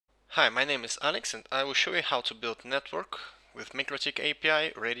Hi, my name is Alex and I will show you how to build network with Mikrotik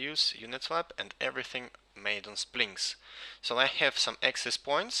API, Radius, Unetlab and everything made on Splynx. So I have some access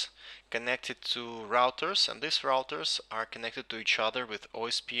points connected to routers, and these routers are connected to each other with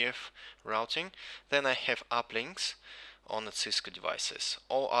OSPF routing. Then I have uplinks on the Cisco devices.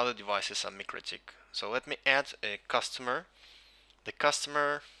 All other devices are Mikrotik. So let me add a customer. The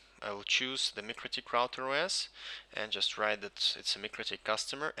customer, I will choose the Mikrotik router OS and just write that it's a Mikrotik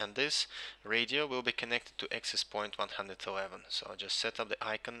customer, and this radio will be connected to access point 111. So I'll just set up the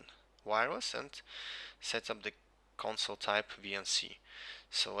icon wireless and set up the console type VNC.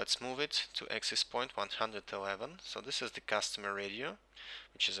 So let's move it to access point 111. So this is the customer radio,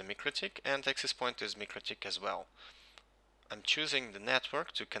 which is a Mikrotik, and access point is Mikrotik as well. I'm choosing the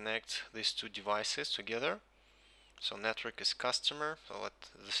network to connect these two devices together. So network is customer, so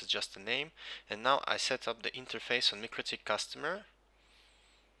this is just a name, and now I set up the interface on Mikrotik customer.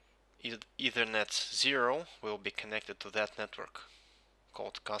 Ethernet 0 will be connected to that network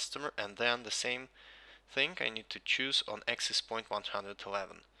called customer, and then the same thing I need to choose on access point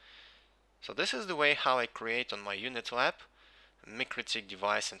 111. So this is the way how I create on my Unetlab Mikrotik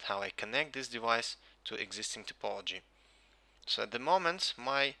device and how I connect this device to existing topology. So at the moment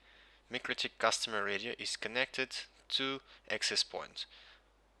my Mikrotik customer radio is connected to access point.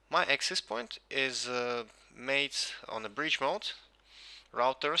 My access point is made on a bridge mode.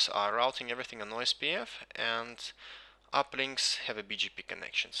 Routers are routing everything on OSPF, and uplinks have a BGP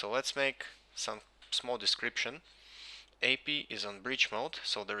connection. So let's make some small description. AP is on bridge mode,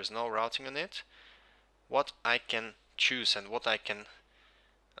 so there is no routing on it. What I can choose and what I can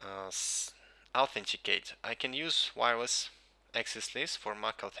authenticate, I can use wireless access list for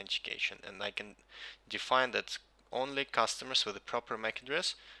MAC authentication, and I can define that only customers with the proper MAC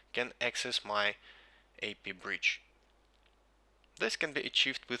address can access my AP bridge. This can be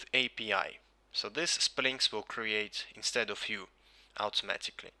achieved with API. So this Splynx will create instead of you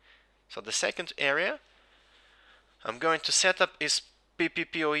automatically. So the second area I'm going to set up is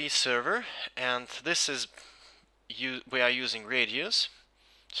PPPoE server, and this is we are using Radius.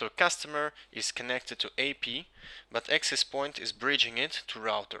 So customer is connected to AP, but access point is bridging it to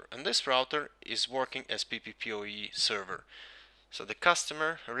router, and this router is working as PPPoE server. So the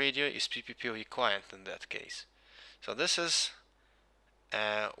customer radio is PPPoE client in that case. So this is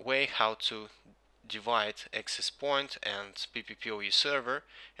a way how to divide access point and PPPoE server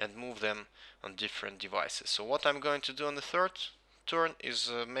and move them on different devices. So what I'm going to do on the third turn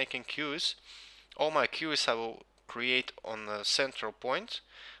is making queues. All my queues I will create on a central point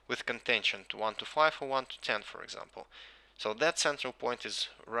with contention to 1 to 5 or 1 to 10, for example. So that central point is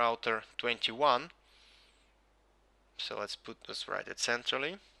router 21. So let's write it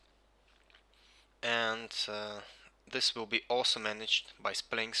centrally, and this will be also managed by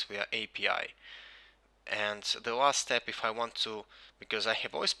Splynx via API. And the last step, if I want to, because I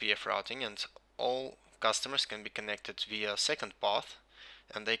have OSPF routing and all customers can be connected via second path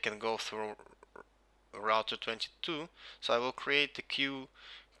and they can go through router 22, so I will create the queue,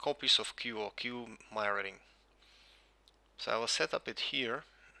 copies of queue or queue mirroring. So I will set up it here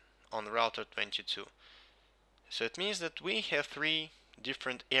on router 22. So it means that we have three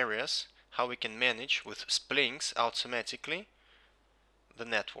different areas how we can manage with Splynx automatically the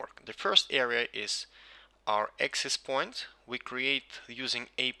network. The first area is our access point. We create using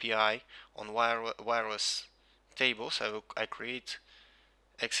API on wireless tables. I create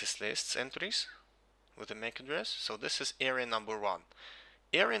access lists entries with a MAC address. So this is area number 1.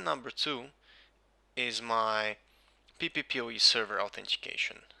 Area number 2 is my PPPoE server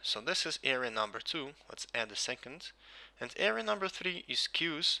authentication. So this is area number 2. Let's add a second. And area number 3 is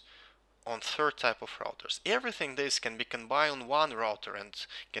queues on third type of routers. Everything this can be combined on one router and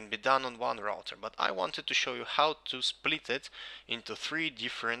can be done on one router, but I wanted to show you how to split it into 3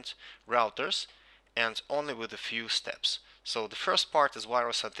 different routers and only with a few steps. So the first part is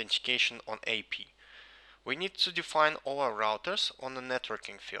wireless authentication on AP. We need to define all our routers on the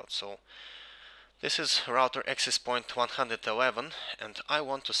networking field. So this is router access point 111, and I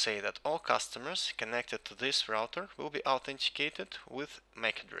want to say that all customers connected to this router will be authenticated with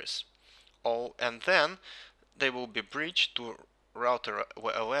MAC address. And then they will be bridged to router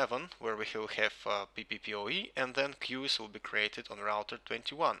 11, where we will have PPPoE, and then queues will be created on router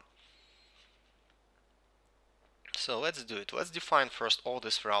 21. So let's do it. Let's define first all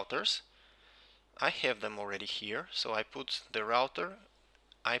these routers. I have them already here, so I put the router,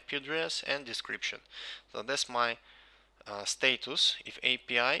 IP address and description. So that's my status. If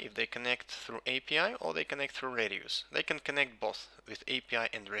they connect through API or they connect through Radius. They can connect both with API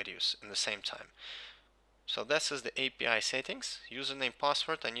and Radius in the same time. So this is the API settings. Username,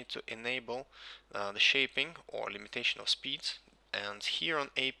 password, I need to enable the shaping or limitation of speeds. And here on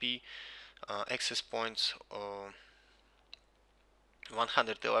AP access points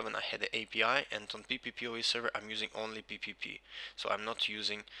 111 I had the API, and on PPPoE server I'm using only PPP. So I'm not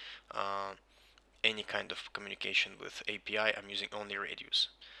using any kind of communication with API, I'm using only Radius.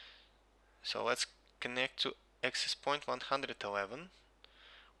 So let's connect to access point 111.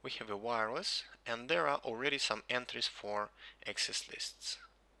 We have a wireless, and there are already some entries for access lists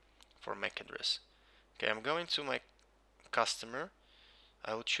for MAC address. Okay, I'm going to my customer.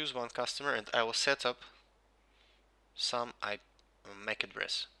 I will choose one customer and I will set up some MAC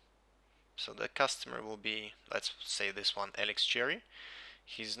address. So the customer will be, let's say this one, Alex Cherry.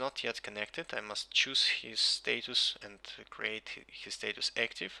 He's not yet connected. I must choose his status and create his status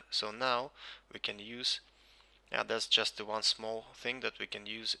active. So now we can use, that's just the one small thing that we can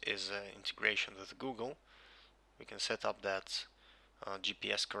use is integration with Google. We can set up that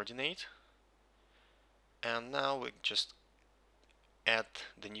GPS coordinate, and now we just add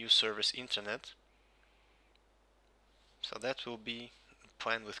the new service internet. So that will be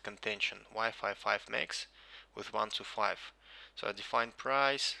planned with contention Wi-Fi 5 max with 1 to 5. So I define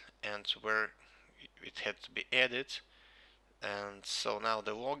price and where it had to be added. And so now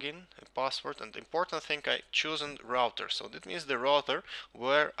the login and password, and the important thing, I chosen router. So that means the router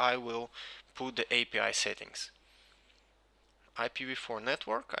where I will put the API settings. IPv4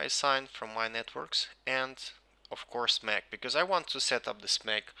 network I assign from my networks, and of course MAC, because I want to set up this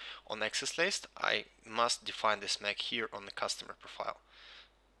MAC on access list. I must define this MAC here on the customer profile.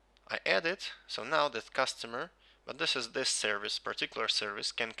 I add it, so now that customer, but this service, particular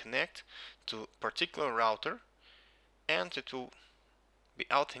service, can connect to particular router, and it will be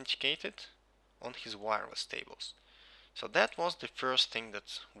authenticated on his wireless tables. So that was the first thing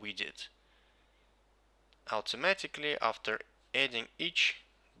that we did. Automatically, after adding each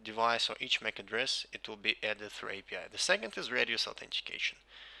device or each MAC address, it will be added through API. The second is Radius authentication.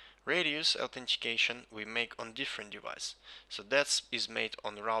 Radius authentication we make on different device. So that is made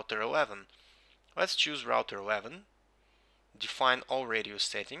on router 11. Let's choose router 11. Define all Radius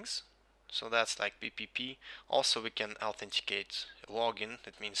settings. So that's like PPP. Also we can authenticate login,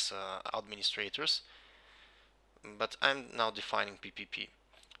 that means administrators. But I'm now defining PPP,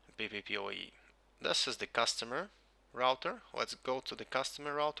 PPPoE. This is the customer router. Let's go to the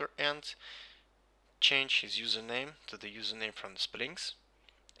customer router and change his username to the username from the Splynx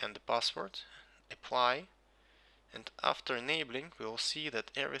and the password. Apply, and after enabling we will see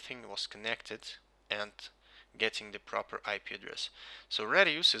that everything was connected and getting the proper IP address. So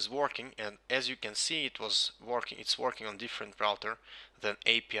Radius is working, and as you can see it's working on different router than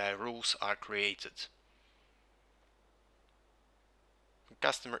API rules are created. The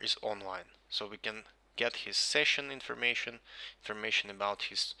customer is online, so we can get his session information about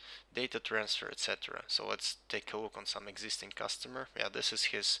his data transfer, etc. So let's take a look on some existing customer. Yeah, this is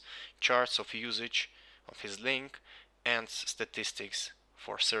his charts of usage of his link and statistics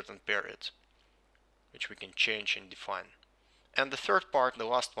for a certain period, which we can change and define. And the third part, the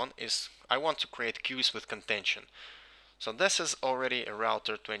last one, is I want to create queues with contention. So this is already a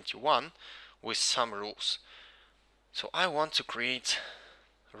router 21 with some rules. So I want to create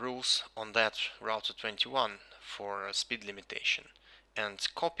rules on that router 21 for speed limitation and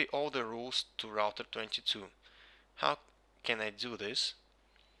copy all the rules to router 22. How can I do this?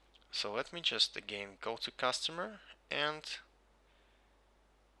 So let me just again go to customer and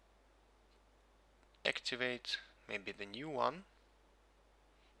activate maybe the new one.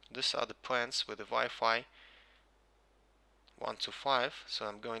 These are the plans with the Wi-Fi 1 to 5. So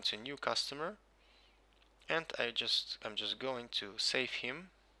I'm going to new customer, and I'm just going to save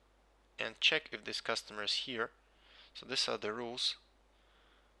him and check if this customer is here. So these are the rules.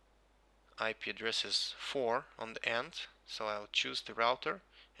 IP address is 4 on the end, so I'll choose the router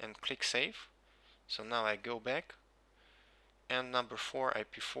and click save. So now I go back, and number 4,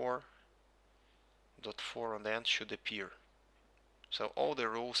 IP4.4 on the end should appear. So all the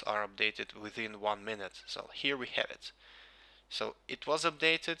rules are updated within 1 minute. So here we have it. So it was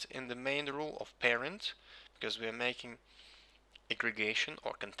updated in the main rule of parent, because we are making aggregation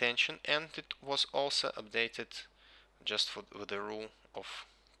or contention, and it was also updated just with the rule of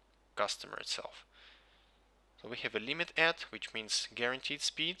customer itself. So we have a limit at, which means guaranteed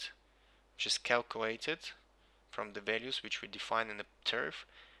speed, which is calculated from the values which we define in the tariff,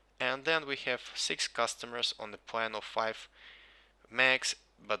 and then we have 6 customers on the plan of 5 megs,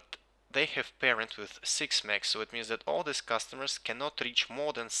 but they have parent with 6 megs, so it means that all these customers cannot reach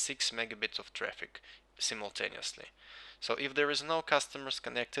more than 6 megabits of traffic simultaneously. So if there is no customers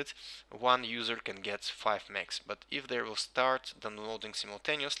connected, one user can get 5 megs, but if they will start downloading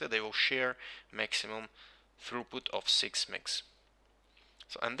simultaneously, they will share maximum throughput of 6 megs.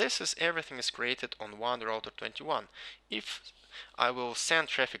 So, and this is everything is created on one router 21. If I will send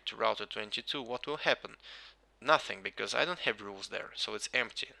traffic to router 22, what will happen? Nothing, because I don't have rules there, so it's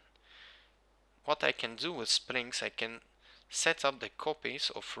empty. What I can do with Splynx, I can set up the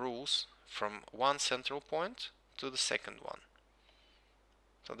copies of rules from one central point to the second one.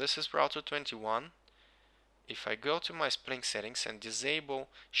 So this is router 21. If I go to my Splynx settings and disable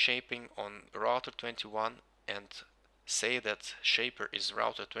shaping on router 21 and say that shaper is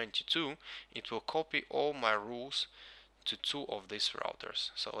router 22, it will copy all my rules to two of these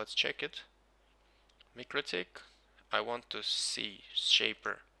routers. So let's check it. Mikrotik, I want to see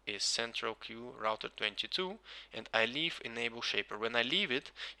shaper is central queue router 22, and I leave enable shaper. When I leave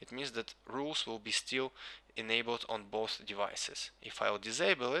it, it means that rules will be still enabled on both devices. If I will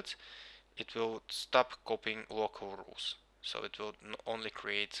disable it, it will stop copying local rules. So it will only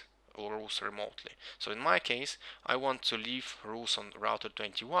create rules remotely. So in my case, I want to leave rules on router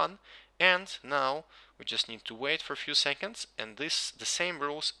 21, and now we just need to wait for a few seconds, and the same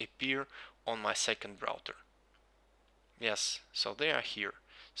rules appear on my second router. Yes, so they are here.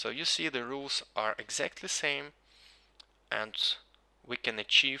 So you see the rules are exactly the same, and we can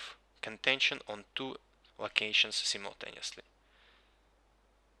achieve contention on two locations simultaneously.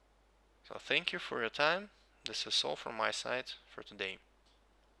 So thank you for your time. This is all from my side for today.